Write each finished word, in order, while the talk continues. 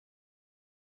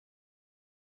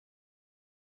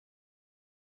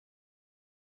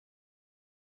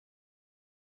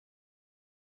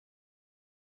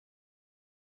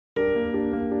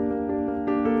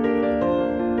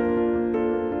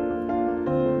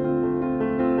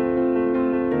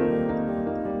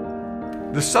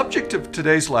The subject of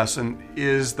today's lesson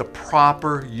is the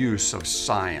proper use of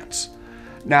science.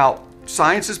 Now,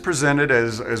 science is presented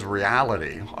as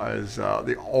reality, as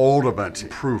the ultimate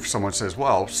proof. Someone says,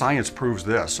 well, science proves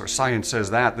this, or science says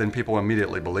that, then people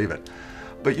immediately believe it.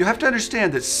 But you have to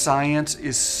understand that science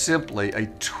is simply a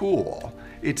tool.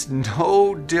 It's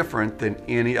no different than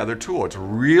any other tool. It's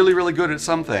really, really good at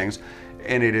some things,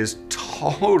 and it is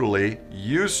totally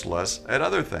useless at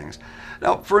other things.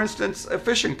 Now, for instance, a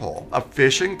fishing pole. A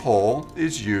fishing pole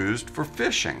is used for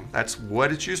fishing. That's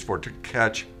what it's used for, to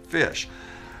catch fish.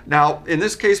 Now, in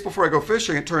this case, before I go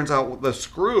fishing, it turns out the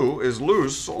screw is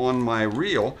loose on my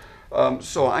reel,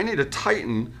 so I need to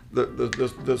tighten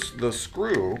the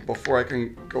screw before I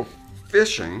can go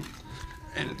fishing.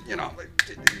 And, you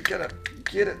gotta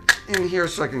get it in here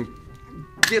so I can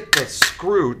get the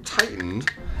screw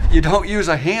tightened. You don't use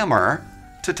a hammer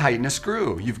to tighten a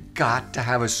screw. You've got to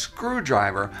have a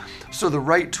screwdriver so the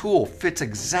right tool fits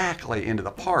exactly into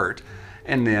the part,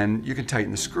 and then you can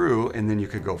tighten the screw, and then you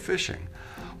could go fishing.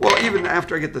 Well, even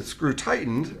after I get the screw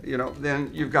tightened, then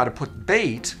you've got to put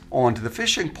bait onto the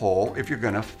fishing pole if you're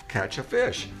gonna catch a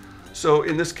fish. So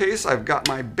in this case, I've got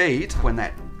my bait. When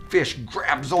that fish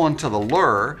grabs onto the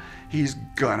lure, he's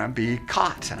gonna be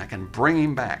caught, and I can bring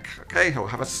him back. Okay, he'll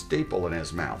have a staple in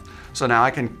his mouth. So now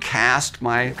I can cast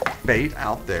my bait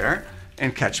out there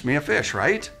and catch me a fish,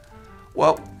 right?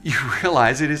 Well, you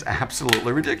realize it is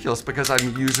absolutely ridiculous because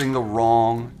I'm using the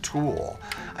wrong tool.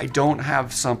 I don't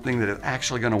have something that is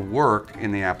actually gonna work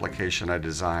in the application I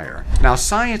desire. Now,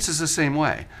 science is the same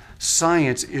way.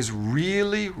 Science is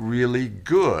really, really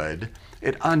good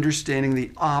at understanding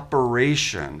the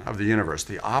operation of the universe,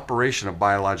 the operation of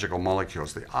biological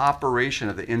molecules, the operation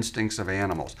of the instincts of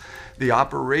animals, the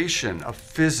operation of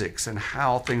physics and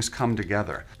how things come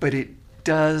together. But it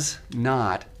does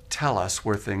not tell us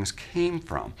where things came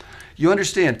from. You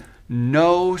understand,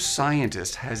 no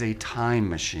scientist has a time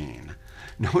machine.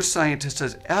 No scientist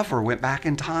has ever went back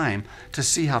in time to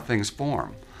see how things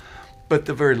form. But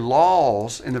the very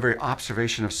laws and the very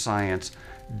observation of science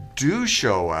do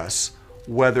show us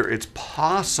whether it's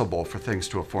possible for things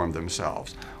to have formed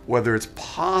themselves, whether it's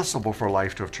possible for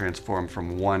life to have transformed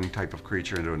from one type of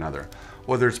creature into another,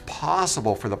 whether it's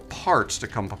possible for the parts to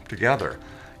come together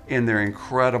in their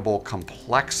incredible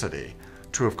complexity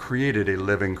to have created a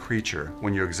living creature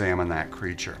when you examine that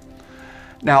creature.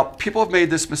 Now, people have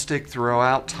made this mistake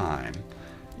throughout time.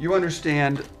 You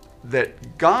understand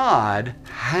that God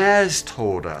has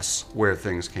told us where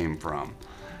things came from.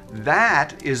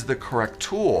 That is the correct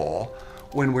tool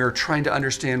when we're trying to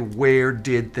understand where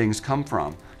did things come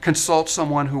from. Consult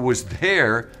someone who was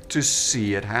there to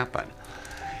see it happen.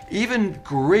 Even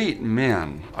great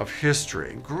men of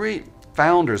history, great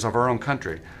founders of our own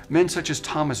country, men such as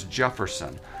Thomas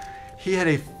Jefferson, he had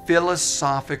a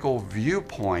philosophical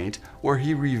viewpoint where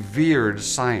he revered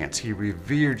science, he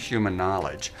revered human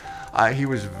knowledge. He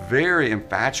was very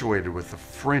infatuated with the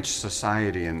French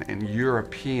society and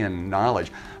European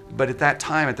knowledge. But at that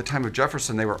time, at the time of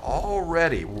Jefferson, they were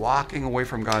already walking away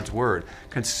from God's word,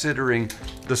 considering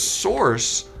the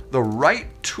source the right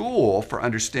tool for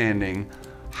understanding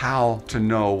how to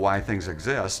know why things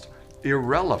exist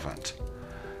irrelevant.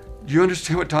 Do you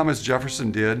understand what Thomas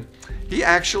Jefferson did? He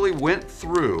actually went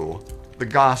through the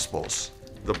Gospels,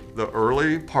 the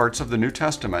early parts of the New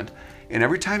Testament, and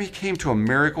every time he came to a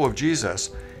miracle of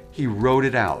Jesus, he wrote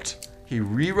it out. He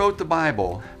rewrote the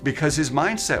Bible because his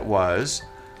mindset was,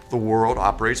 the world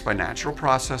operates by natural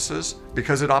processes.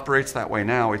 Because it operates that way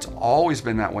now, it's always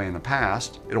been that way in the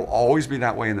past, it'll always be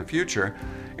that way in the future,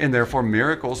 and therefore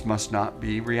miracles must not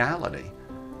be reality.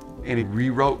 And he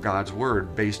rewrote God's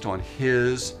word based on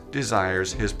his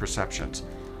desires, his perceptions.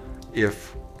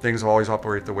 If things always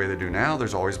operate the way they do now,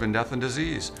 there's always been death and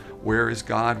disease. Where is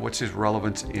God? What's his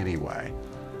relevance anyway?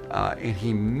 And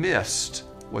he missed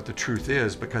what the truth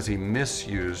is because he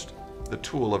misused the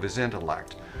tool of his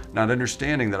intellect, not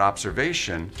understanding that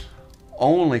observation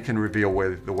only can reveal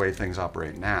the way things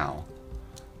operate now.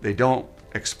 They don't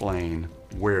explain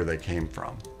where they came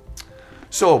from.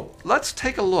 So let's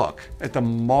take a look at the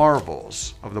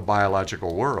marvels of the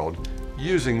biological world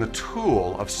using the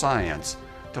tool of science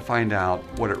to find out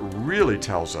what it really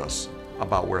tells us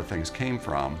about where things came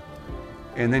from,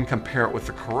 and then compare it with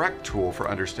the correct tool for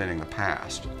understanding the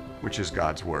past, which is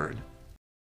God's Word.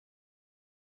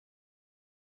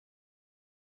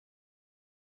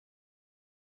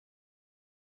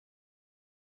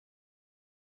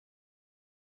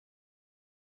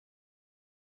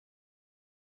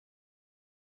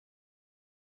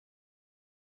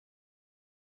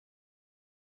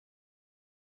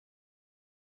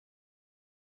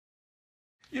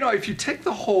 You know, if you take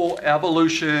the whole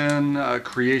evolution,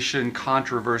 creation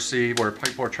controversy where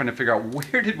people are trying to figure out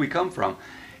where did we come from,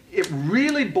 it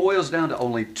really boils down to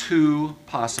only two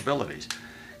possibilities.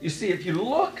 You see, if you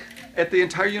look at the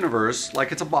entire universe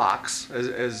like it's a box,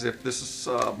 as if this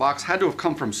box had to have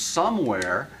come from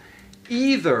somewhere,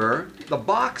 either the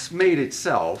box made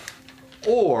itself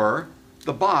or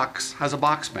the box has a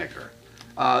box maker.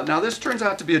 Now this turns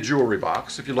out to be a jewelry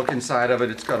box. If you look inside of it,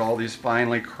 it's got all these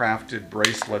finely crafted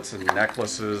bracelets and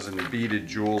necklaces and beaded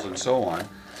jewels and so on.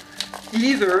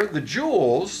 Either the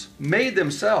jewels made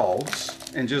themselves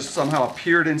and just somehow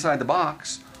appeared inside the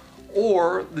box,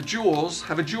 or the jewels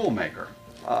have a jewel maker.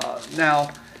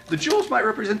 Now, the jewels might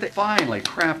represent the finely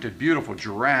crafted, beautiful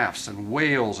giraffes and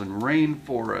whales and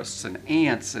rainforests and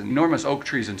ants and enormous oak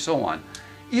trees and so on.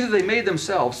 Either they made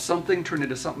themselves, something turned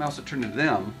into something else that turned into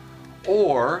them,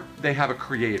 or they have a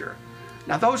creator.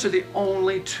 Now those are the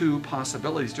only two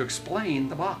possibilities to explain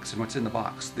the box and what's in the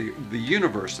box, the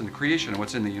universe and the creation and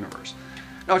what's in the universe.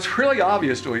 Now it's really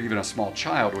obvious to even a small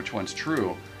child which one's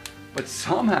true, but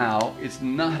somehow it's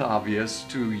not obvious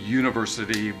to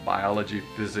university biology,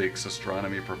 physics,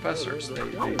 astronomy professors.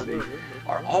 They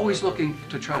are always looking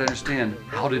to try to understand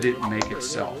how did it make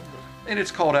itself. And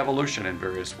it's called evolution in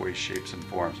various ways, shapes, and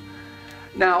forms.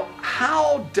 Now,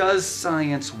 how does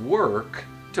science work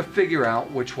to figure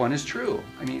out which one is true?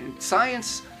 I mean,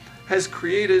 science has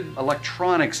created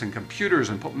electronics and computers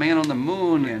and put man on the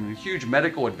moon and huge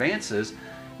medical advances.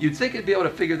 You'd think it'd be able to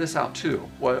figure this out too.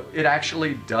 Well, it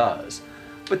actually does.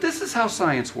 But this is how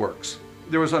science works.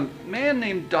 There was a man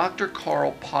named Dr.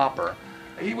 Karl Popper.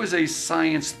 He was a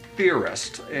science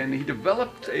theorist, and he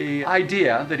developed an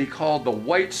idea that he called the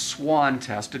white swan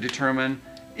test to determine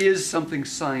is something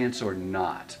science or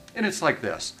not. And it's like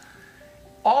this.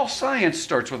 All science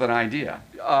starts with an idea.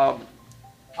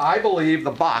 I believe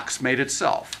the box made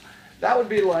itself. That would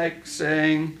be like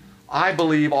saying, I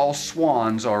believe all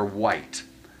swans are white.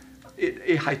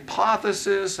 A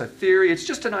hypothesis, a theory, it's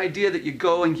just an idea that you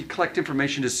go and you collect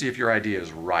information to see if your idea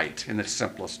is right in the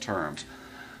simplest terms.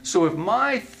 So if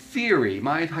my theory,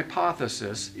 my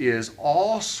hypothesis is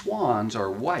all swans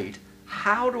are white,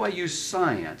 how do I use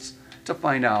science to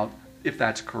find out if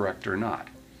that's correct or not?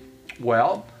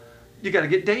 Well, you got to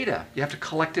get data. You have to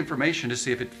collect information to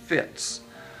see if it fits.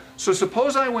 So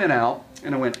suppose I went out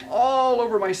and I went all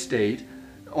over my state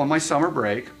on my summer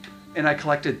break and I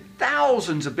collected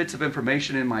thousands of bits of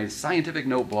information in my scientific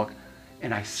notebook,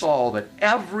 and I saw that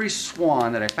every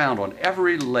swan that I found on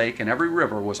every lake and every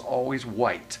river was always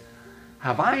white.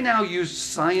 Have I now used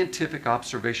scientific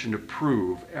observation to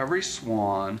prove every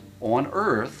swan on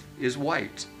Earth is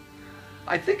white?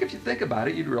 I think if you think about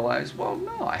it, you'd realize, well,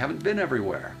 no, I haven't been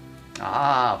everywhere.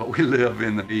 But we live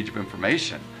in the age of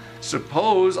information.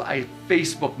 Suppose I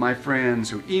Facebook my friends,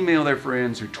 who email their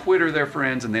friends, who Twitter their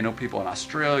friends, and they know people in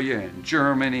Australia and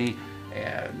Germany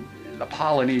and the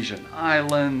Polynesian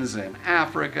Islands and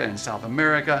Africa and South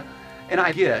America, and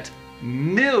I get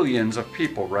millions of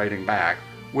people writing back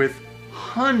with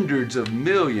hundreds of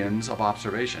millions of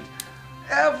observations.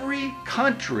 Every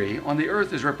country on the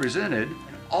earth is represented,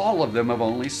 and all of them have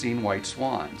only seen white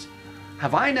swans.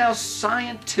 Have I now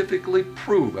scientifically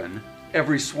proven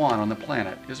every swan on the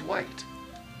planet is white?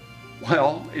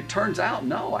 Well, it turns out,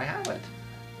 no, I haven't.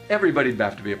 Everybody'd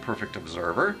have to be a perfect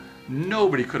observer.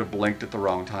 Nobody could have blinked at the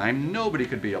wrong time. Nobody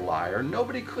could be a liar.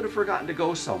 Nobody could have forgotten to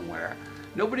go somewhere.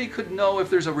 Nobody could know if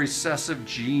there's a recessive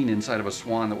gene inside of a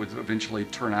swan that would eventually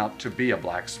turn out to be a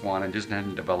black swan and just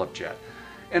hadn't developed yet.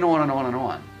 And on and on and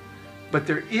on. But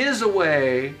there is a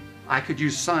way I could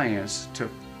use science to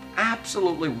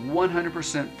absolutely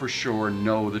 100% for sure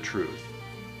know the truth.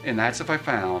 And that's if I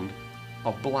found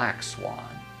a black swan.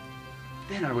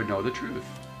 Then I would know the truth.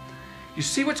 You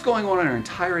see what's going on in our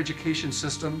entire education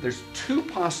system? There's two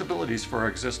possibilities for our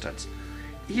existence.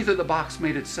 Either the box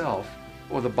made itself,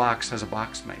 or the box has a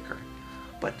box maker.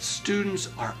 But students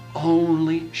are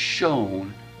only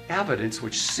shown evidence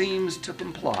which seems to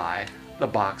imply the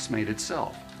box made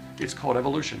itself. It's called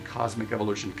evolution, cosmic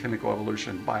evolution, chemical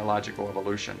evolution, biological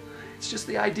evolution. It's just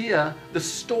the idea, the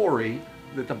story,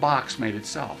 that the box made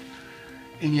itself.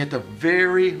 And yet the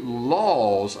very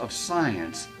laws of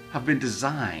science have been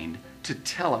designed to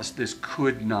tell us this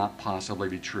could not possibly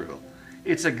be true.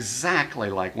 It's exactly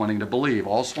like wanting to believe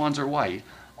all swans are white,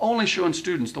 only showing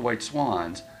students the white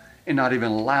swans and not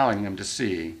even allowing them to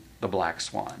see the black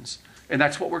swans. And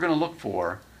that's what we're going to look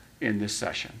for in this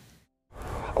session.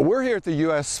 We're here at the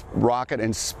U.S. Rocket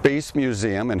and Space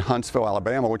Museum in Huntsville,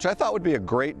 Alabama, which I thought would be a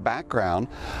great background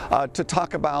to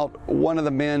talk about one of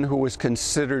the men who was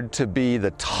considered to be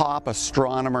the top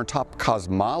astronomer, top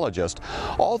cosmologist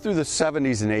all through the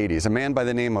 70s and 80s, a man by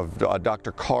the name of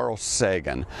Dr. Carl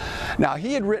Sagan. Now,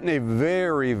 he had written a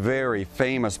very, very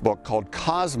famous book called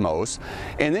Cosmos,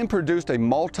 and then produced a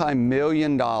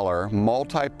multi-million-dollar,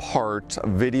 multi-part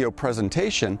video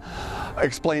presentation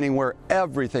explaining where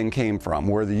everything came from,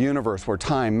 where the universe, where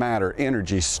time, matter,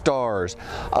 energy, stars,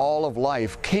 all of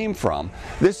life came from.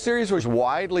 This series was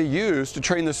widely used to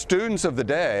train the students of the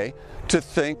day to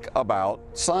think about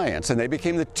science, and they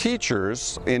became the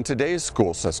teachers in today's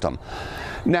school system.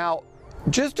 Now,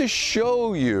 just to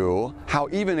show you how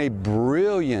even a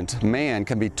brilliant man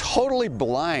can be totally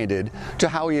blinded to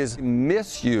how he is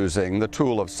misusing the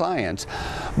tool of science,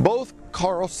 both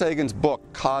Carl Sagan's book,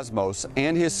 Cosmos,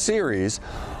 and his series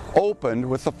opened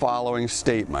with the following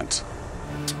statement.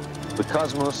 The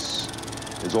cosmos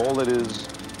is all that is,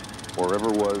 or ever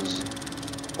was,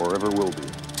 or ever will be.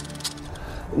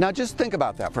 Now just think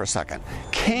about that for a second.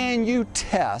 Can you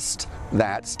test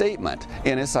that statement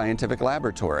in a scientific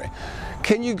laboratory?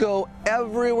 Can you go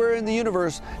everywhere in the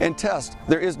universe and test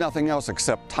there is nothing else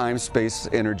except time, space,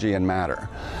 energy, and matter?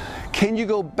 Can you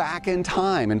go back in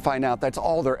time and find out that's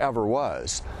all there ever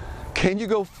was? Can you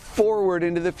go forward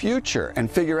into the future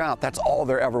and figure out that's all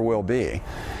there ever will be?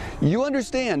 You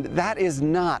understand that is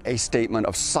not a statement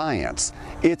of science.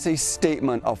 It's a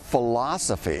statement of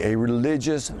philosophy, a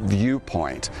religious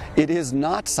viewpoint. It is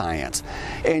not science,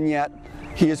 and yet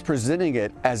he is presenting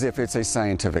it as if it's a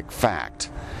scientific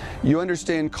fact. You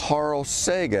understand Carl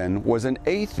Sagan was an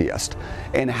atheist,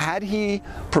 and had he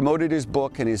promoted his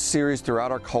book and his series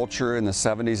throughout our culture in the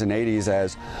 70s and 80s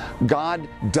as God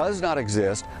does not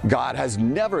exist, God has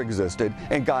never existed,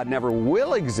 and God never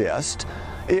will exist,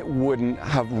 it wouldn't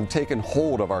have taken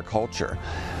hold of our culture.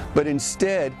 But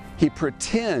instead, he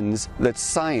pretends that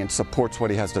science supports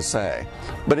what he has to say.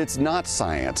 But it's not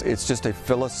science, it's just a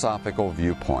philosophical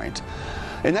viewpoint.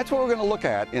 And that's what we're going to look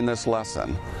at in this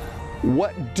lesson.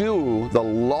 What do the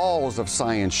laws of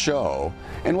science show,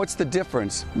 and what's the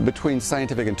difference between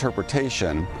scientific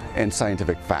interpretation and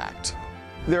scientific fact?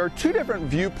 There are two different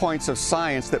viewpoints of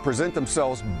science that present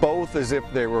themselves both as if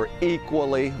they were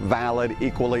equally valid,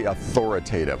 equally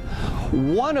authoritative.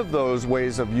 One of those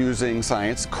ways of using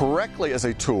science correctly as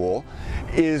a tool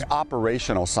is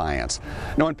operational science.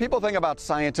 Now, when people think about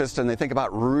scientists and they think about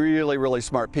really, really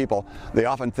smart people, they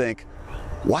often think,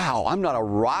 wow, I'm not a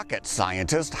rocket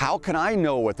scientist. How can I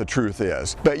know what the truth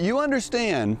is? But you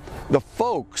understand, the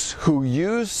folks who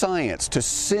use science to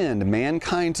send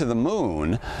mankind to the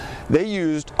moon, they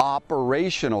used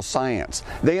operational science.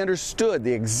 They understood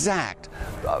the exact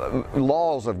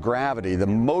laws of gravity, the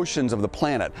motions of the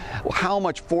planet, how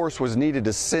much force was needed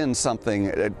to send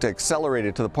something to accelerate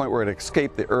it to the point where it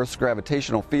escaped the Earth's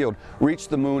gravitational field, reach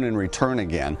the moon, and return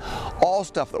again. All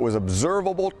stuff that was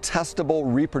observable, testable,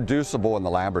 reproducible in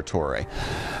the laboratory.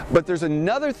 But there's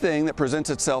another thing that presents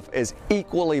itself as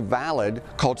equally valid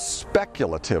called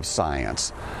speculative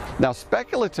science. Now,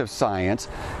 speculative science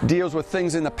deals with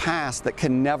things in the past that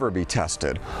can never be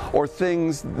tested, or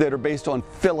things that are based on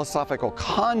philosophical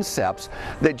concepts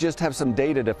that just have some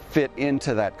data to fit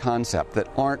into that concept that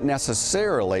aren't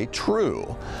necessarily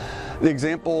true. The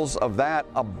examples of that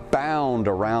abound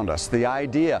around us. The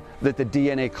idea that the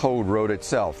DNA code wrote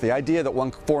itself, the idea that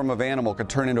one form of animal could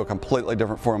turn into a completely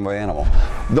different form of animal.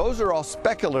 Those are all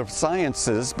speculative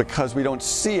sciences because we don't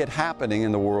see it happening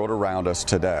in the world around us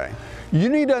today. You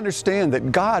need to understand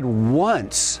that God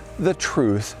wants the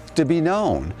truth to be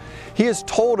known. He has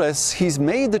told us He's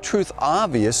made the truth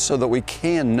obvious so that we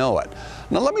can know it.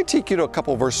 Now let me take you to a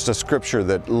couple verses of Scripture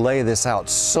that lay this out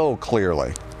so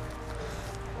clearly.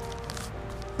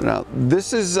 Now,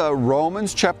 this is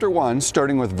Romans chapter 1,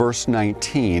 starting with verse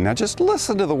 19. Now, just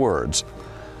listen to the words.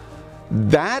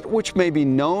 That which may be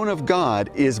known of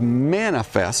God is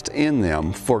manifest in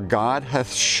them, for God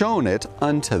hath shown it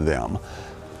unto them.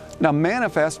 Now,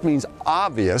 manifest means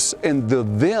obvious, and the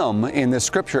them in this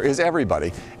scripture is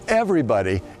everybody.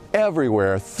 Everybody,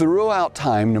 everywhere, throughout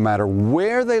time, no matter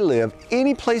where they live,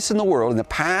 any place in the world, in the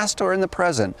past or in the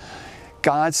present,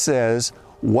 God says,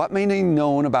 what may be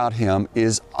known about Him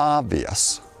is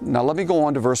obvious. Now let me go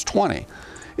on to verse 20.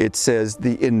 It says,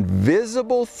 the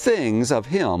invisible things of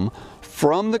Him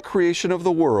from the creation of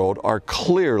the world are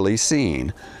clearly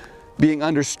seen, being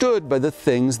understood by the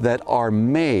things that are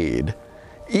made,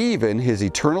 even His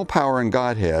eternal power and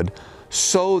Godhead,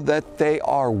 so that they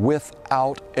are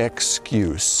without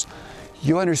excuse.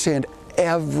 You understand,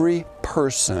 every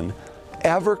person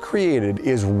ever created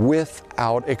is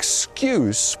without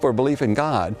excuse for belief in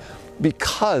God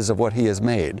because of what He has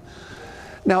made.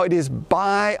 Now, it is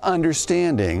by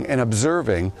understanding and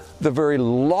observing the very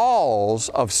laws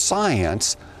of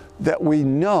science that we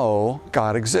know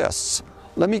God exists.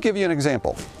 Let me give you an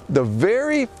example. The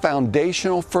very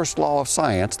foundational first law of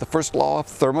science, the first law of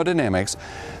thermodynamics,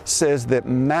 says that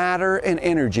matter and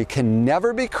energy can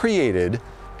never be created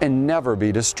and never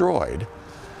be destroyed.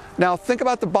 Now, think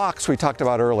about the box we talked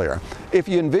about earlier. If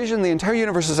you envision the entire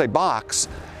universe as a box,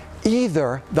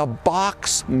 either the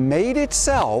box made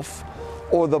itself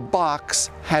or the box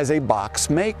has a box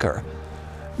maker.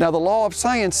 Now, the law of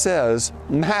science says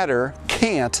matter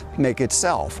can't make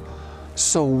itself.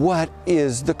 So what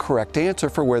is the correct answer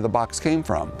for where the box came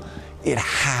from? It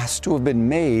has to have been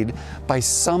made by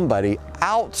somebody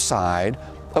outside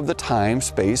of the time,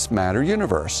 space, matter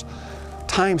universe.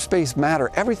 Time, space, matter,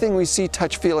 everything we see,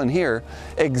 touch, feel, and hear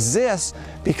exists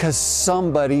because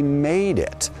somebody made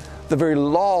it. The very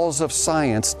laws of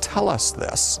science tell us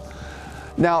this.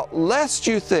 Now, lest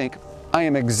you think I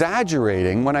am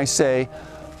exaggerating when I say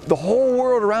the whole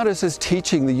world around us is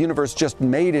teaching the universe just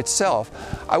made itself,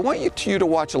 I want you to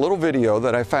watch a little video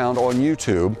that I found on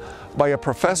YouTube by a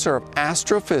professor of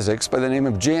astrophysics by the name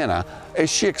of Jana as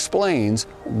she explains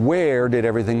where did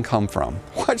everything come from.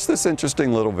 Watch this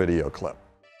interesting little video clip.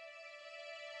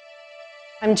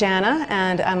 I'm Jana,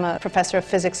 and I'm a professor of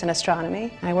physics and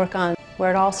astronomy. I work on where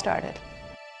it all started.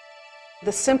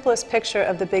 The simplest picture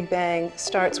of the Big Bang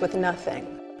starts with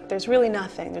nothing. There's really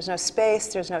nothing. There's no space,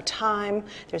 there's no time,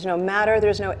 there's no matter,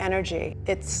 there's no energy.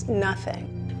 It's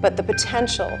nothing but the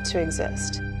potential to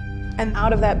exist. And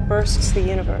out of that bursts the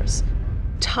universe.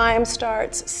 Time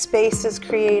starts, space is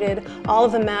created, all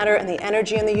of the matter and the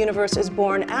energy in the universe is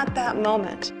born at that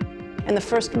moment. In the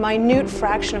first minute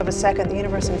fraction of a second, the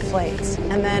universe inflates.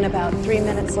 And then about 3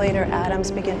 minutes later, atoms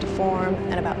begin to form.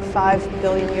 And about 5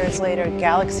 billion years later,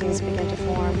 galaxies begin to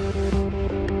form.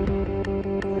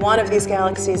 One of these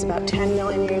galaxies, about 10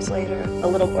 million years later, a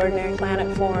little ordinary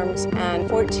planet forms. And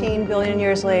 14 billion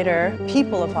years later,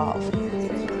 people evolve.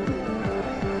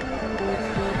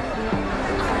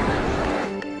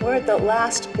 We're at the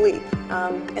last bleep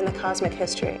in the cosmic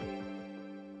history.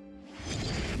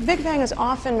 The Big Bang is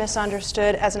often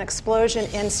misunderstood as an explosion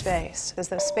in space, as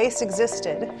though space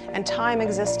existed and time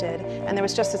existed, and there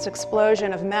was just this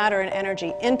explosion of matter and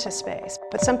energy into space.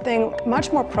 But something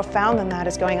much more profound than that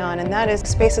is going on, and that is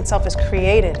space itself is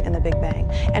created in the Big Bang,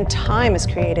 and time is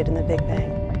created in the Big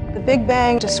Bang. The Big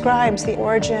Bang describes the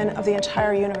origin of the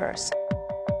entire universe.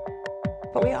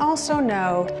 But we also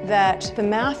know that the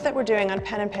math that we're doing on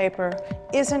pen and paper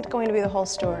isn't going to be the whole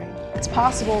story. It's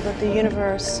possible that the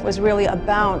universe was really a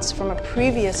bounce from a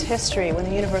previous history when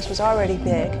the universe was already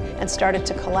big and started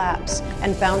to collapse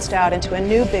and bounced out into a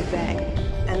new Big Bang.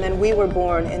 And then we were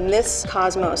born in this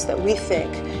cosmos that we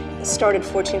think started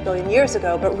 14 billion years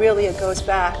ago, but really it goes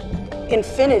back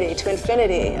infinity to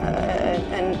infinity,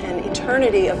 an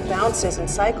eternity of bounces and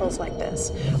cycles like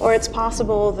this. Or it's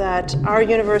possible that our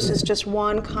universe is just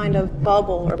one kind of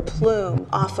bubble or plume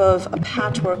off of a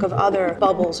patchwork of other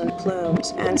bubbles and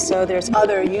plumes. And so there's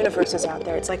other universes out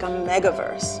there. It's like a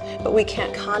megaverse, but we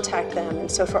can't contact them. And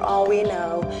so for all we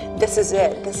know, this is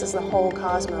it. This is the whole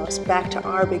cosmos, back to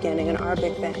our beginning and our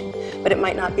Big Bang. But it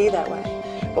might not be that way.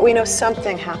 But we know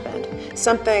something happened,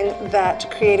 something that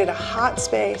created a hot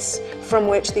space from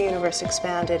which the universe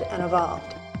expanded and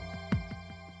evolved.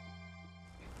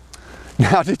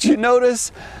 Now, did you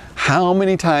notice how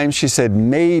many times she said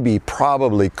maybe,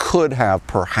 probably, could have,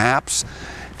 perhaps?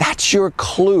 That's your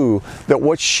clue that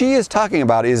what she is talking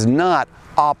about is not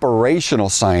operational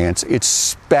science, it's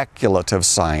speculative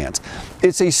science.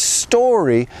 It's a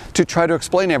story to try to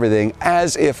explain everything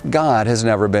as if God has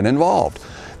never been involved.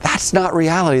 That's not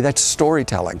reality, that's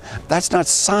storytelling. That's not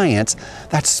science,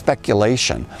 that's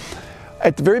speculation.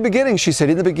 At the very beginning, she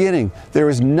said, in the beginning, there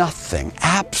is nothing,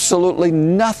 absolutely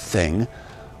nothing,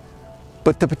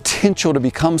 but the potential to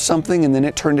become something, and then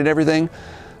it turned into everything.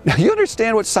 Now, you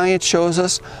understand what science shows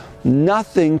us?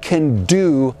 Nothing can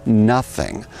do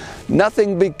nothing.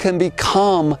 Nothing can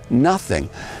become nothing.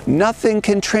 Nothing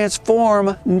can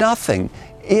transform nothing.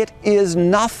 It is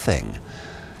nothing.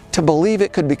 To believe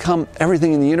it could become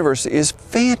everything in the universe is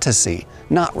fantasy,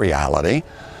 not reality.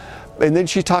 And then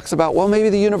she talks about, well, maybe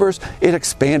the universe, it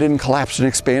expanded and collapsed and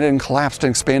expanded and collapsed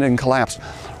and expanded and collapsed.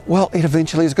 Well, it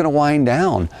eventually is going to wind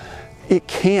down. It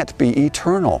can't be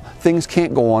eternal. Things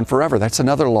can't go on forever. That's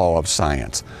another law of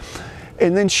science.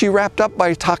 And then she wrapped up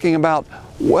by talking about,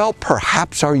 well,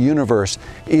 perhaps our universe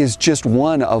is just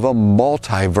one of a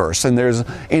multiverse, and there's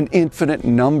an infinite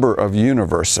number of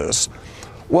universes.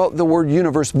 Well, the word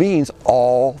universe means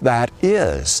all that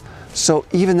is. So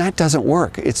even that doesn't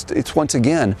work. It's once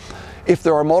again, if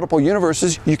there are multiple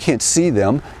universes, you can't see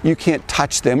them, you can't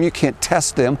touch them, you can't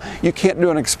test them, you can't do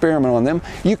an experiment on them,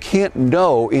 you can't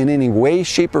know in any way,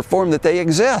 shape, or form that they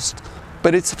exist.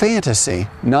 But it's fantasy,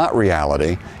 not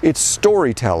reality. It's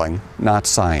storytelling, not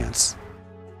science.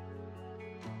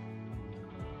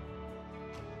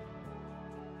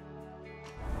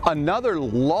 Another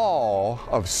law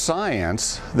of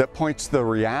science that points to the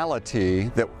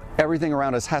reality that everything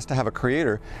around us has to have a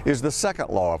creator is the second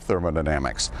law of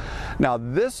thermodynamics. Now,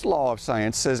 this law of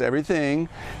science says everything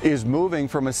is moving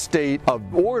from a state of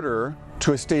order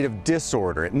to a state of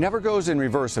disorder. It never goes in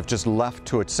reverse if just left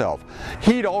to itself.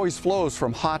 Heat always flows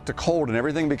from hot to cold and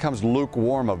everything becomes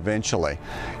lukewarm eventually.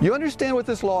 You understand what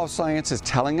this law of science is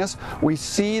telling us? We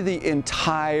see the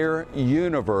entire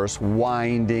universe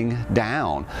winding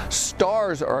down.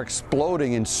 Stars are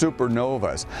exploding in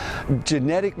supernovas.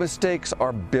 Genetic mistakes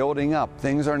are building up.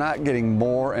 Things are not getting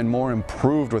more and more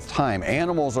improved with time.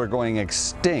 Animals are going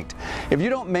extinct. If you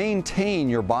don't maintain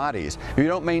your bodies, if you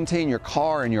don't maintain your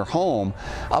car and your home,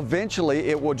 eventually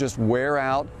it will just wear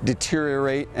out,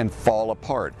 deteriorate, and fall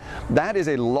apart. That is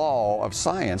a law of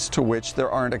science to which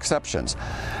there aren't exceptions.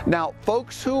 Now,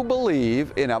 folks who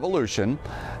believe in evolution,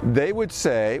 they would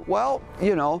say, well,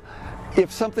 you know,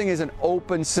 if something is an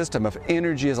open system, if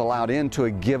energy is allowed into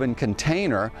a given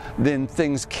container, then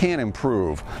things can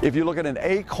improve. If you look at an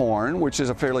acorn, which is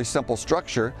a fairly simple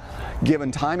structure, given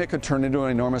time it could turn into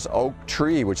an enormous oak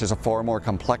tree, which is a far more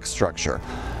complex structure.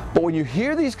 But when you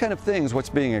hear these kind of things, what's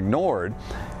being ignored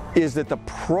is that the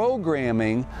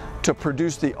programming to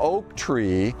produce the oak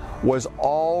tree was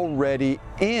already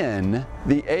in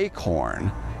the acorn.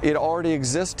 It already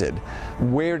existed.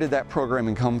 Where did that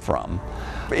programming come from?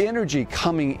 Energy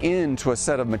coming into a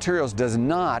set of materials does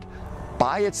not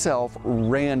by itself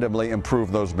randomly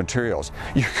improve those materials.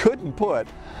 You couldn't put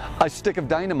a stick of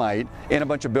dynamite in a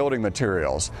bunch of building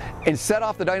materials and set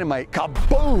off the dynamite,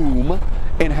 kaboom,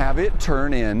 and have it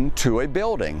turn into a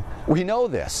building. We know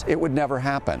this. It would never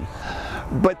happen.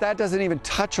 But that doesn't even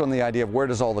touch on the idea of where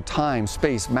does all the time,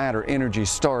 space, matter, energy,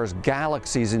 stars,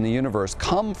 galaxies in the universe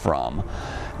come from.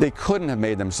 They couldn't have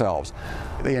made themselves.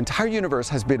 The entire universe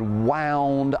has been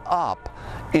wound up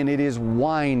and it is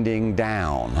winding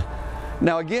down.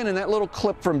 Now again, in that little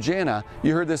clip from Jana,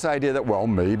 you heard this idea that, well,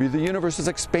 maybe the universe is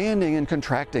expanding and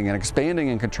contracting and expanding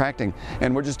and contracting,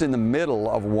 and we're just in the middle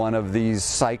of one of these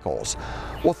cycles.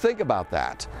 Well, think about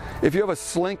that. If you have a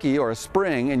slinky or a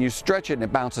spring and you stretch it and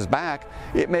it bounces back,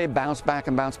 it may bounce back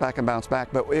and bounce back and bounce back,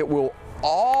 but it will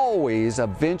always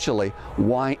eventually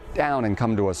wind down and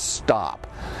come to a stop.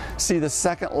 See, the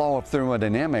second law of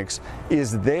thermodynamics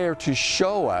is there to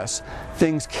show us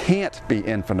things can't be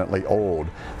infinitely old.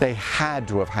 They had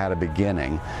to have had a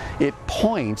beginning. It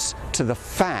points to the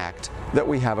fact that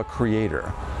we have a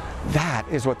creator. That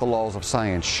is what the laws of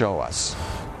science show us.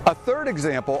 A third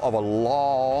example of a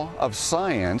law of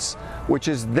science, which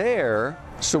is there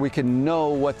so we can know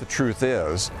what the truth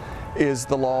is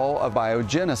the law of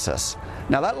biogenesis.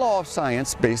 Now, that law of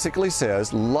science basically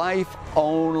says life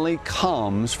only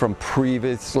comes from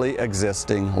previously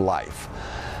existing life.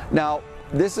 Now,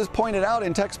 this is pointed out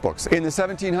in textbooks. In the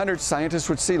 1700s, scientists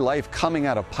would see life coming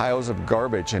out of piles of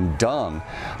garbage and dung,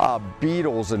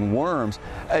 beetles and worms,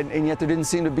 and yet there didn't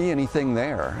seem to be anything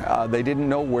there. They didn't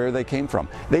know where they came from.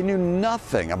 They knew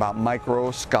nothing about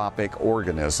microscopic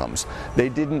organisms. They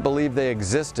didn't believe they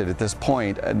existed at this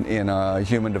point in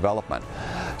human development.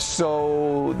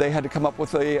 So they had to come up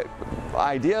with the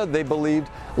idea. They believed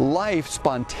life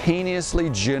spontaneously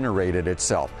generated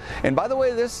itself. And by the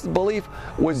way, this belief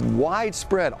was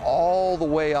widespread all the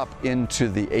way up into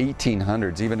the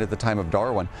 1800s, even at the time of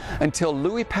Darwin, until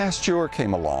Louis Pasteur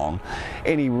came along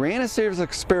and he ran a series of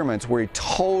experiments where he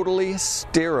totally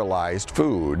sterilized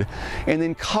food and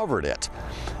then covered it.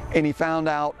 And he found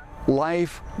out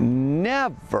life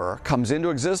never comes into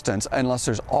existence unless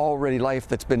there's already life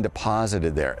that's been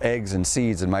deposited there, eggs and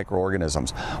seeds and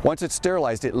microorganisms. Once it's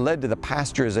sterilized, it led to the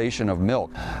pasteurization of milk.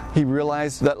 He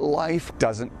realized that life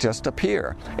doesn't just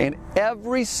appear. And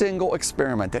every single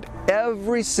experiment that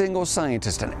every single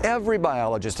scientist and every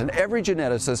biologist and every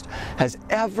geneticist has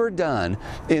ever done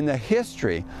in the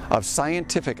history of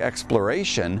scientific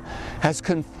exploration has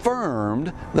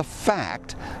confirmed the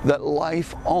fact that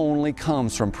life only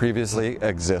comes from previously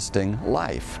existing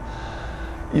life.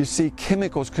 You see,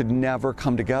 chemicals could never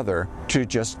come together to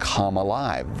just come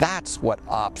alive. That's what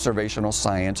observational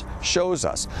science shows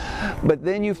us. But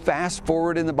then you fast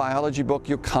forward in the biology book,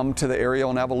 you come to the area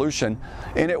on evolution,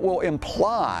 and it will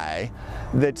imply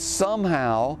that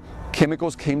somehow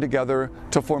chemicals came together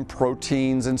to form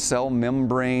proteins and cell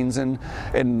membranes and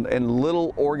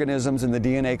little organisms in the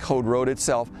DNA code wrote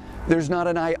itself. There's not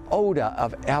an iota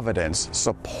of evidence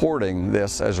supporting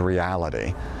this as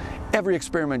reality. Every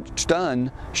experiment done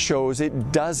shows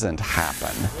it doesn't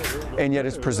happen, and yet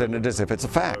it's presented as if it's a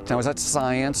fact. Now, is that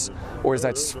science, or is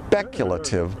that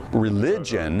speculative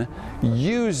religion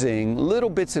using little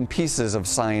bits and pieces of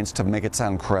science to make it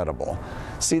sound credible?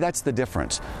 See, that's the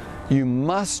difference. You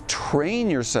must train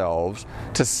yourselves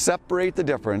to separate the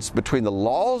difference between the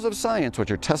laws of science,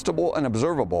 which are testable and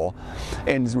observable,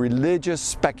 and religious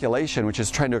speculation, which is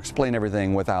trying to explain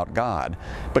everything without God.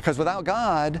 Because without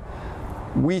God,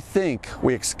 we think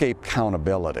we escape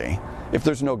accountability. If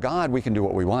there's no God, we can do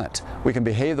what we want. We can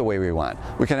behave the way we want.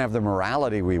 We can have the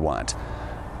morality we want.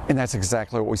 And that's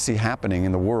exactly what we see happening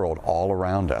in the world all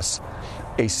around us.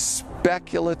 A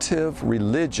speculative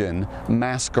religion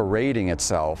masquerading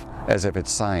itself as if it's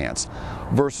science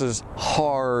versus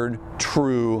hard,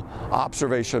 true,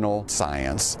 observational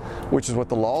science, which is what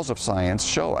the laws of science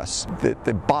show us.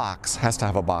 The box has to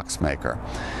have a box maker.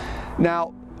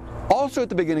 Now, also at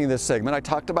the beginning of this segment, I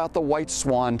talked about the white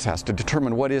swan test to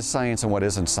determine what is science and what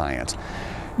isn't science.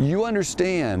 You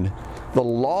understand the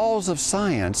laws of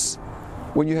science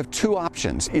when you have two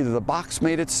options, either the box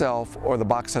made itself or the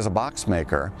box has a box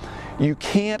maker. You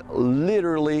can't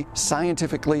literally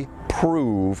scientifically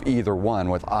prove either one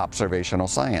with observational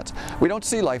science. We don't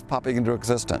see life popping into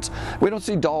existence. We don't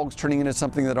see dogs turning into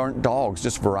something that aren't dogs,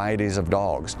 just varieties of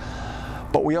dogs.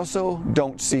 But we also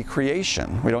don't see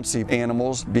creation. We don't see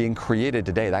animals being created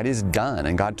today. That is done,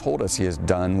 and God told us He is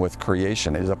done with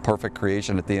creation. It is a perfect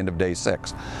creation at the end of day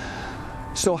 6.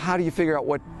 So how do you figure out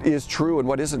what is true and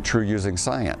what isn't true using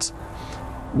science?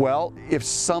 Well, if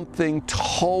something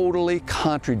totally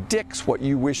contradicts what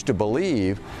you wish to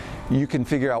believe, you can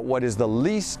figure out what is the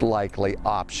least likely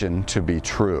option to be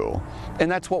true.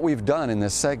 And that's what we've done in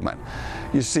this segment.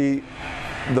 You see,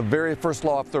 the very first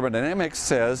law of thermodynamics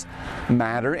says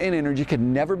matter and energy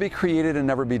can never be created and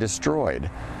never be destroyed.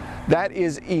 That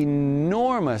is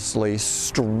enormously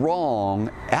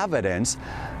strong evidence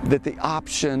that the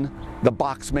option, the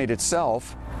box made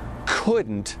itself,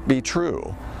 couldn't be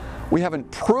true. We haven't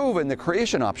proven the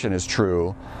creation option is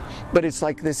true, but it's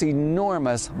like this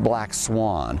enormous black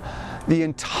swan. The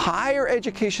entire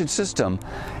education system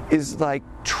is like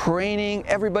training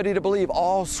everybody to believe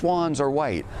all swans are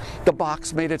white. The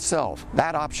box made itself.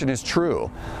 That option is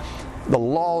true. The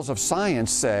laws of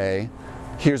science say,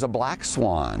 here's a black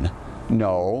swan.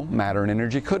 No, matter and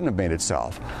energy couldn't have made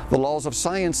itself. The laws of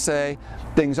science say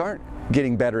things aren't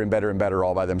getting better and better and better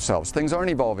all by themselves. Things aren't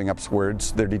evolving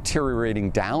upwards, they're deteriorating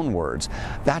downwards.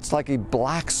 That's like a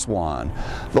black swan.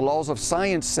 The laws of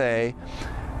science say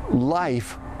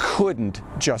life couldn't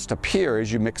just appear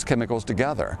as you mix chemicals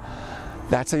together.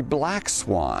 That's a black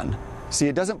swan. See,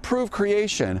 it doesn't prove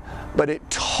creation, but it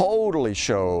totally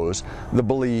shows the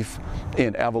belief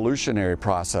in evolutionary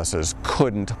processes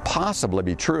couldn't possibly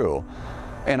be true.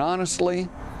 And honestly,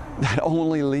 that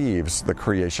only leaves the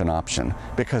creation option,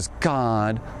 because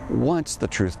God wants the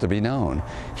truth to be known.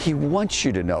 He wants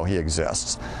you to know He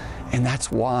exists. And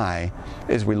that's why,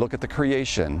 as we look at the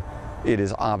creation, it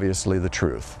is obviously the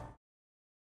truth.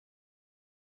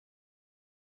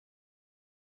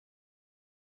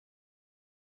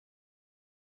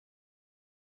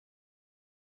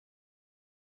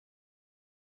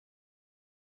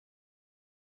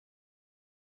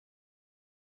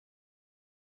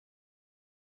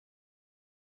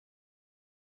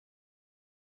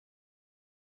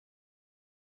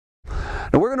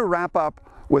 Now we're going to wrap up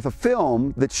with a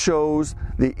film that shows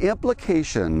the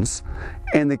implications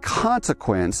and the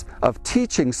consequence of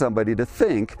teaching somebody to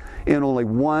think in only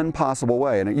one possible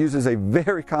way. And it uses a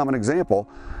very common example.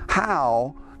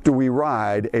 How do we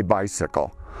ride a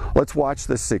bicycle? Let's watch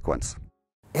this sequence.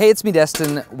 Hey, it's me,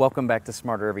 Destin. Welcome back to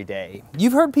Smarter Every Day.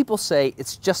 You've heard people say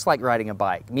it's just like riding a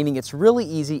bike, meaning it's really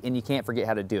easy and you can't forget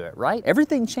how to do it, right?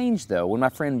 Everything changed though when my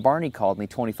friend Barney called me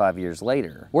 25 years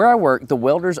later. Where I work, the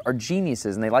welders are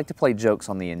geniuses and they like to play jokes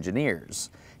on the engineers.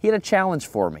 He had a challenge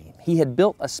for me. He had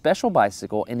built a special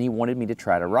bicycle and he wanted me to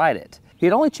try to ride it. He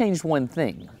had only changed one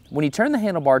thing. When you turn the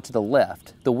handlebar to the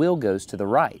left, the wheel goes to the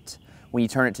right. When you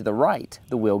turn it to the right,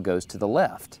 the wheel goes to the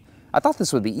left. I thought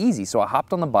this would be easy, so I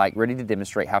hopped on the bike ready to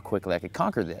demonstrate how quickly I could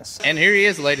conquer this. And here he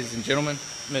is, ladies and gentlemen,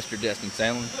 Mr. Destin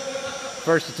Sandlin.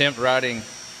 First attempt riding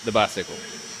the bicycle.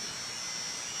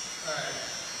 All right.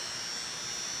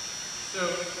 So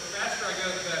the faster I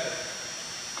go, the better.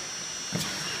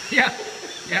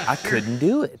 Yeah. I couldn't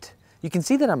do it. You can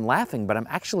see that I'm laughing, but I'm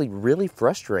actually really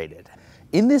frustrated.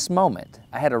 In this moment,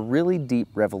 I had a really deep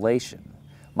revelation.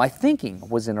 My thinking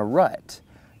was in a rut.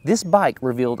 This bike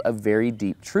revealed a very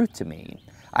deep truth to me.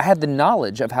 I had the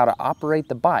knowledge of how to operate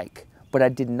the bike, but I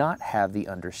did not have the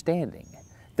understanding.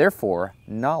 Therefore,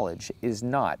 knowledge is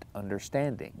not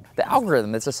understanding. The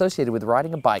algorithm that's associated with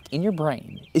riding a bike in your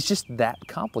brain is just that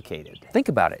complicated. Think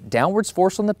about it. Downwards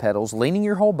force on the pedals, leaning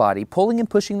your whole body, pulling and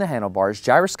pushing the handlebars,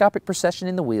 gyroscopic precession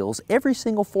in the wheels, every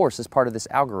single force is part of this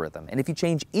algorithm. And if you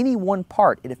change any one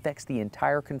part, it affects the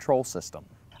entire control system.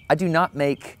 I do not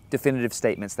make definitive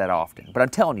statements that often, but I'm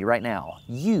telling you right now,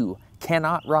 you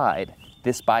cannot ride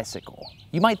this bicycle.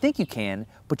 You might think you can,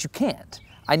 but you can't.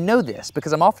 I know this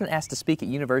because I'm often asked to speak at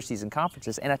universities and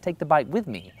conferences, and I take the bike with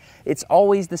me. It's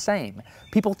always the same.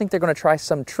 People think they're going to try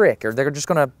some trick or they're just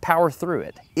going to power through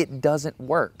it. It doesn't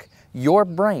work. Your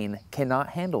brain cannot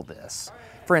handle this.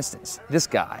 For instance, this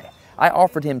guy, I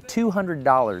offered him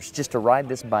 $200 just to ride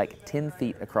this bike 10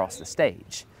 feet across the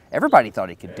stage. Everybody thought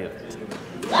he could do it.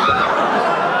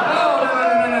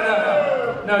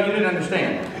 No, you didn't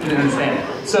understand. You didn't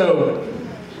understand. So,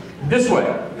 this way.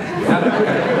 Okay.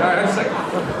 All right, just a second.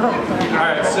 All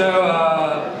right, so,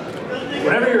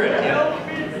 whenever you're ready. Yeah.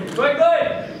 Wait.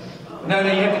 No,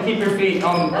 you have to keep your feet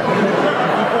on.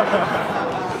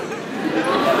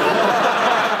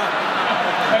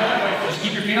 Wait, just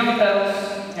keep your feet on the pedals.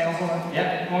 Handles on.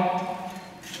 Yeah, come on.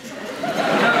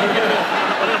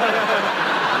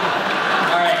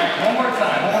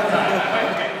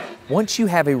 Once you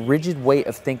have a rigid way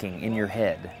of thinking in your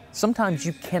head, sometimes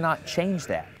you cannot change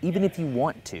that, even if you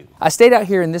want to. I stayed out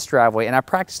here in this driveway and I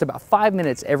practiced about 5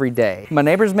 minutes every day. My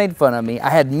neighbors made fun of me. I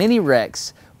had many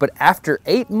wrecks, but after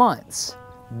 8 months,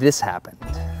 this happened.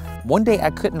 One day I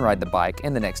couldn't ride the bike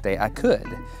and the next day I could.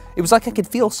 It was like I could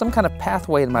feel some kind of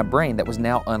pathway in my brain that was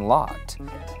now unlocked.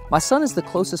 My son is the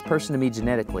closest person to me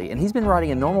genetically, and he's been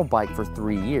riding a normal bike for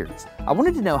 3 years. I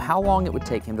wanted to know how long it would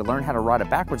take him to learn how to ride a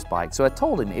backwards bike, so I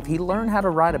told him if he learned how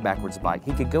to ride a backwards bike,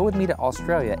 he could go with me to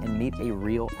Australia and meet a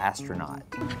real astronaut.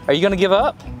 Are you gonna give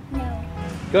up? No.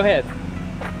 Go ahead.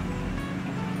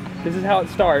 This is how it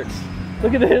starts.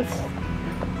 Look at this.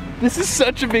 This is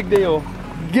such a big deal.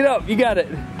 Get up, you got it.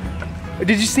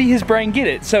 Did you see his brain get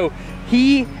it? So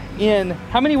he, in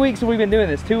how many weeks have we been doing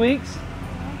this? 2 weeks?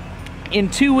 In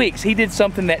 2 weeks, he did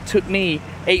something that took me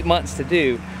 8 months to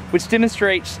do, which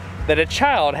demonstrates that a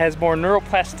child has more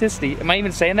neuroplasticity, am I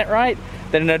even saying that right,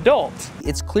 than an adult.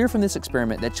 It's clear from this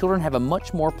experiment that children have a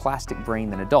much more plastic brain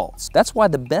than adults. That's why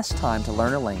the best time to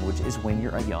learn a language is when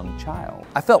you're a young child.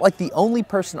 I felt like the only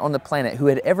person on the planet who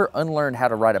had ever unlearned how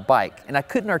to ride a bike, and I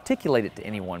couldn't articulate it to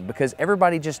anyone because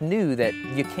everybody just knew that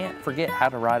you can't forget how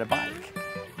to ride a bike.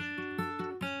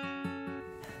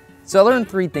 So I learned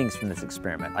 3 things from this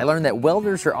experiment. I learned that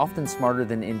welders are often smarter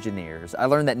than engineers. I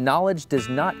learned that knowledge does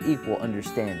not equal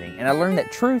understanding. And I learned that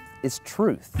truth is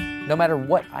truth, no matter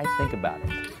what I think about it.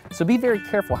 So be very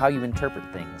careful how you interpret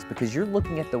things because you're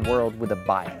looking at the world with a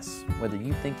bias, whether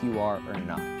you think you are or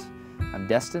not. I'm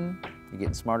Destin. You're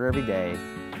getting smarter every day.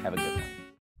 Have a good one.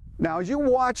 Now, as you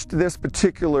watched this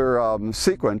particular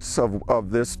sequence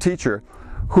of this teacher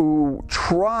who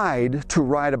tried to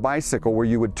ride a bicycle where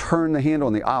you would turn the handle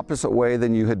in the opposite way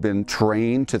than you had been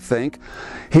trained to think,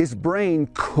 his brain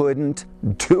couldn't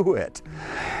do it.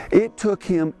 It took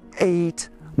him 8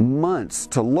 months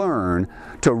to learn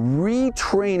to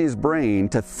retrain his brain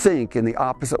to think in the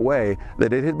opposite way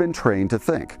that it had been trained to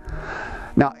think.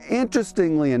 Now,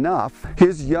 interestingly enough,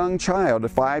 his young child, a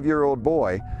 5-year-old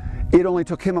boy, it only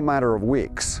took him a matter of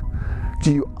weeks.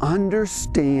 Do you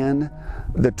understand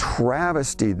the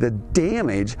travesty, the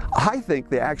damage, I think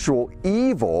the actual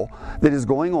evil that is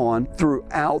going on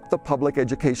throughout the public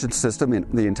education system in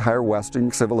the entire Western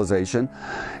civilization?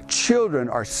 Children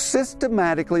are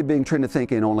systematically being trained to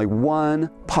think in only one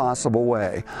possible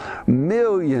way.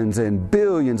 Millions and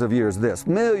billions of years this,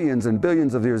 millions and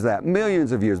billions of years that,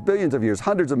 millions of years, billions of years,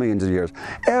 hundreds of millions of years.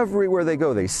 Everywhere they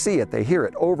go, they see it, they hear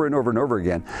it over and over and over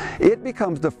again. It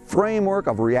becomes the framework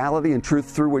of reality and truth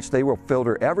through which they will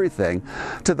filter everything,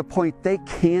 to the point they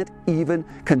can't even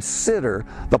consider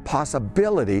the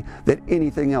possibility that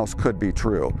anything else could be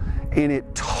true. And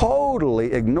it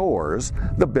totally ignores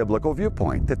the biblical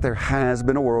viewpoint that there has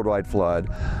been a worldwide flood.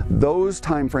 Those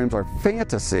time frames are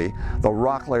fantasy. The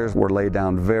rock layers were laid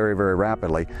down very, very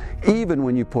rapidly, even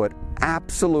when you put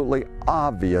absolutely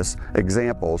obvious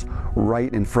examples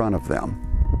right in front of them.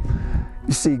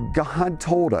 You see, God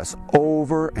told us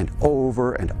over and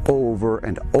over and over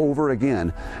and over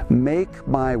again, make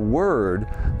my word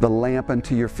the lamp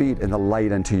unto your feet and the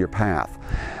light unto your path.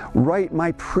 Write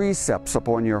my precepts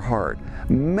upon your heart.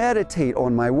 Meditate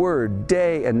on my word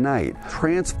day and night.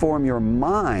 Transform your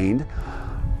mind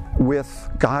with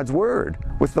God's Word,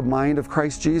 with the mind of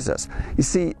Christ Jesus. You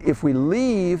see, if we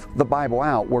leave the Bible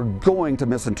out, we're going to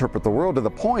misinterpret the world to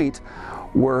the point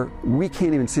where we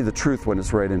can't even see the truth when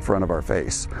it's right in front of our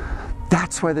face.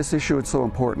 That's why this issue is so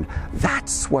important.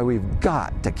 That's why we've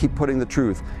got to keep putting the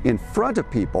truth in front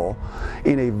of people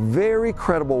in a very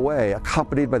credible way,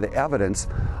 accompanied by the evidence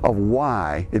of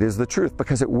why it is the truth,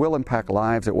 because it will impact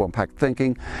lives, it will impact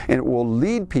thinking, and it will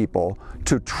lead people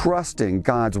to trusting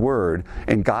God's Word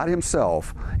and God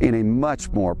Himself in a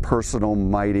much more personal,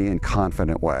 mighty, and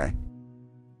confident way.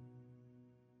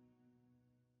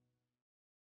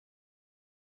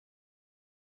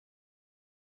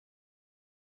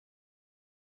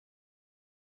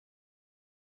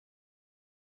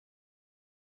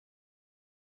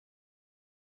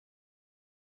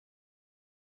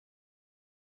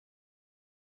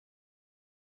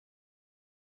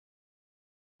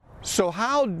 So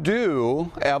how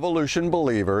do evolution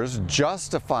believers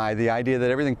justify the idea that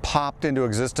everything popped into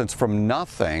existence from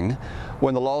nothing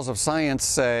when the laws of science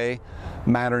say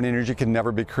matter and energy can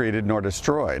never be created nor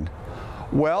destroyed?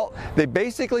 Well, they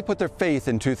basically put their faith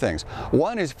in two things.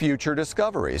 One is future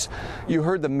discoveries. You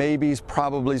heard the maybes,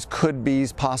 probablys,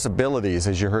 could-bes, possibilities,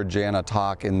 as you heard Jana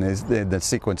talk in the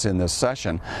sequence in this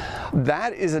session.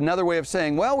 That is another way of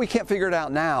saying, well, we can't figure it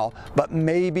out now, but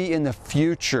maybe in the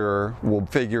future we'll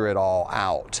figure it all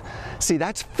out. See,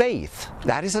 that's faith.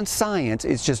 That isn't science.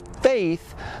 It's just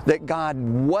faith that God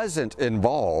wasn't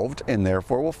involved and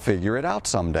therefore we'll figure it out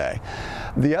someday.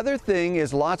 The other thing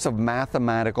is lots of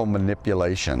mathematical manipulation.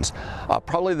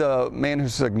 Probably the man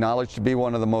who's acknowledged to be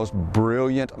one of the most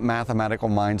brilliant mathematical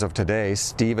minds of today,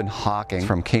 Stephen Hawking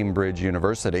from Cambridge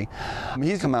University.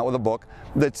 He's come out with a book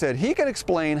that said he can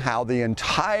explain how the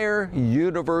entire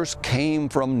universe came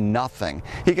from nothing.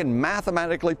 He can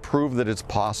mathematically prove that it's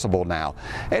possible now.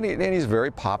 And he's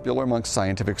very popular amongst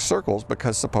scientific circles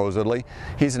because supposedly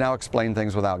he's now explained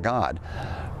things without God.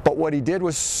 But what he did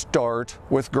was start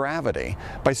with gravity.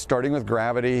 By starting with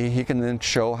gravity, he can then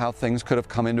show how things could have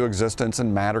come into existence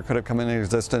and matter could have come into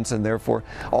existence and therefore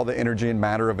all the energy and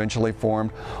matter eventually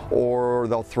formed. Or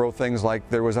they'll throw things like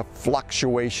there was a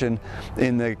fluctuation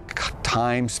in the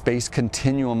time-space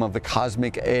continuum of the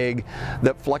cosmic egg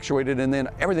that fluctuated and then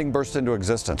everything burst into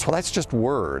existence. Well, that's just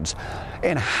words.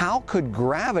 And how could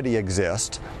gravity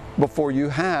exist before you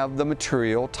have the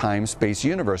material time-space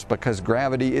universe? Because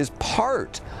gravity is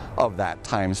part of that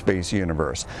time-space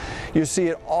universe. You see,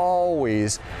 it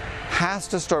always has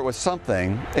to start with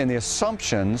something, and the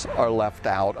assumptions are left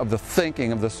out of the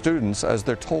thinking of the students as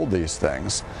they're told these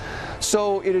things.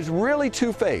 So it is really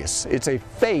two-faced. It's a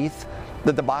faith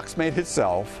that the box made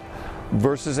itself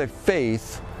versus a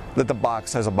faith that the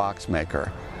box has a box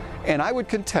maker. And I would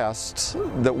contest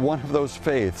that one of those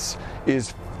faiths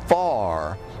is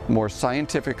far more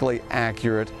scientifically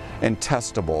accurate and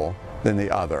testable than the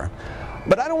other.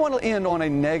 But I don't want to end on a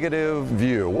negative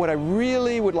view. What I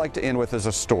really would like to end with is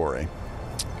a story.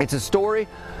 It's a story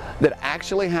that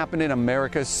actually happened in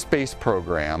America's space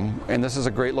program, and this is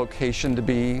a great location to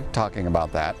be talking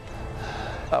about that.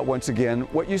 Once again,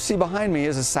 what you see behind me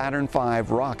is a Saturn V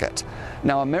rocket.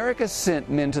 Now, America sent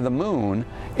men to the moon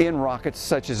in rockets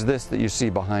such as this that you see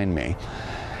behind me.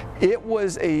 It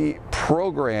was a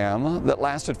program that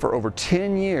lasted for over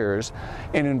 10 years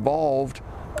and involved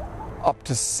up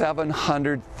to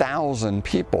 700,000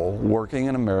 people working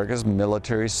in America's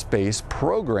military space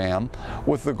program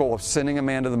with the goal of sending a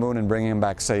man to the moon and bringing him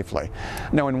back safely.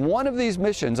 Now, in one of these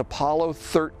missions, Apollo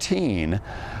 13,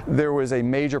 there was a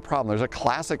major problem. There's a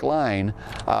classic line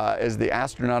as the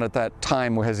astronaut at that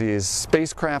time, as his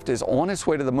spacecraft is on its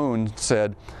way to the moon,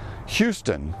 said,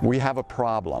 "Houston, we have a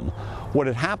problem." What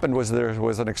had happened was there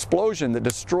was an explosion that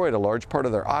destroyed a large part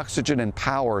of their oxygen and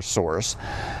power source.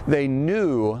 They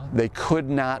knew they could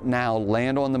not now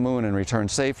land on the moon and return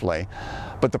safely,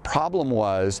 but the problem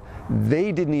was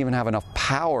they didn't even have enough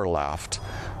power left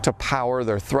to power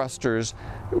their thrusters,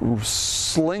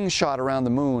 slingshot around the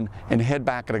moon, and head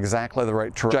back at exactly the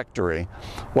right trajectory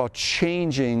while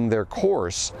changing their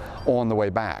course on the way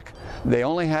back. They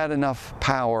only had enough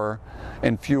power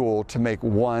and fuel to make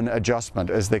one adjustment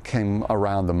as they came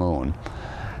around the moon.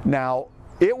 Now,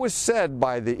 it was said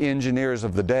by the engineers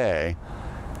of the day,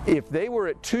 if they were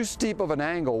at too steep of an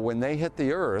angle when they hit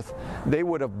the Earth, they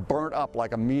would have burnt up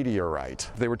like a meteorite.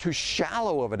 If they were too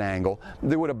shallow of an angle,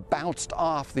 they would have bounced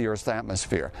off the Earth's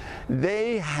atmosphere.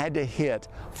 They had to hit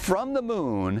from the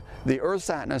moon, the Earth's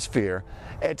atmosphere,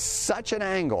 at such an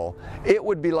angle, it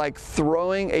would be like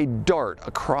throwing a dart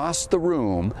across the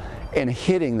room and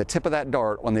hitting the tip of that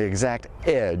dart on the exact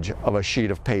edge of a sheet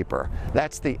of paper.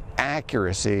 That's the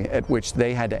accuracy at which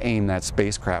they had to aim that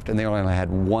spacecraft, and they only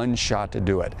had one shot to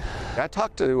do it. it. I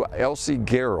talked to L.C.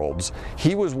 Gerolds.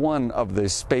 He was one of the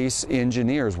space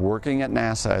engineers working at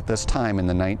NASA at this time in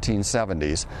the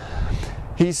 1970s.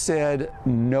 He said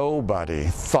nobody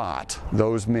thought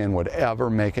those men would ever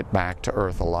make it back to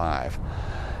Earth alive.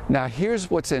 Now here's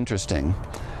what's interesting.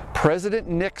 President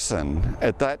Nixon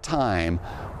at that time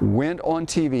went on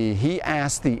TV. He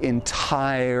asked the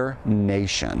entire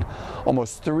nation,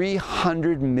 almost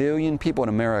 300 million people in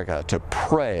America, to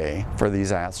pray for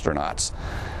these astronauts.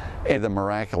 And the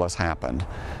miraculous happened.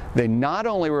 They not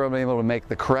only were able to make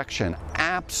the correction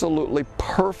absolutely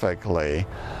perfectly,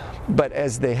 but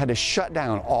as they had to shut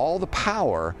down all the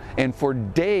power and for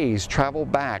days travel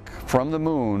back from the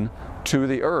moon to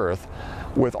the Earth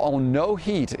with no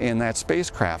heat in that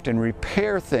spacecraft and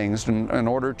repair things in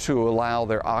order to allow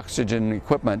their oxygen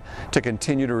equipment to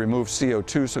continue to remove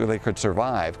CO2 so they could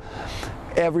survive.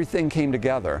 Everything came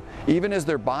together. Even as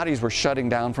their bodies were shutting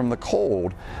down from the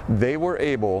cold, they were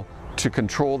able to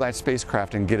control that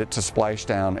spacecraft and get it to splash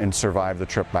down and survive the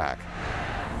trip back.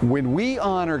 When we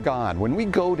honor God, when we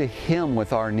go to Him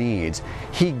with our needs,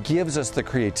 He gives us the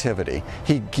creativity,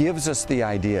 He gives us the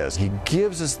ideas, He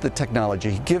gives us the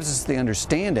technology, He gives us the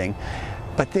understanding,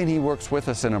 but then He works with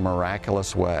us in a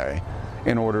miraculous way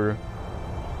in order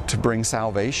to bring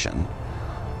salvation.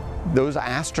 Those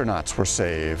astronauts were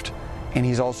saved, and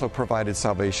He's also provided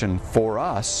salvation for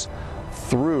us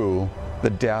through the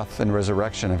death and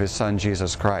resurrection of His Son,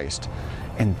 Jesus Christ.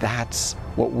 And that's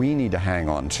what we need to hang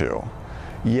on to.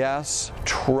 Yes,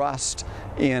 trust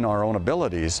in our own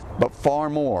abilities, but far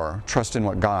more, trust in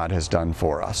what God has done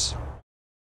for us.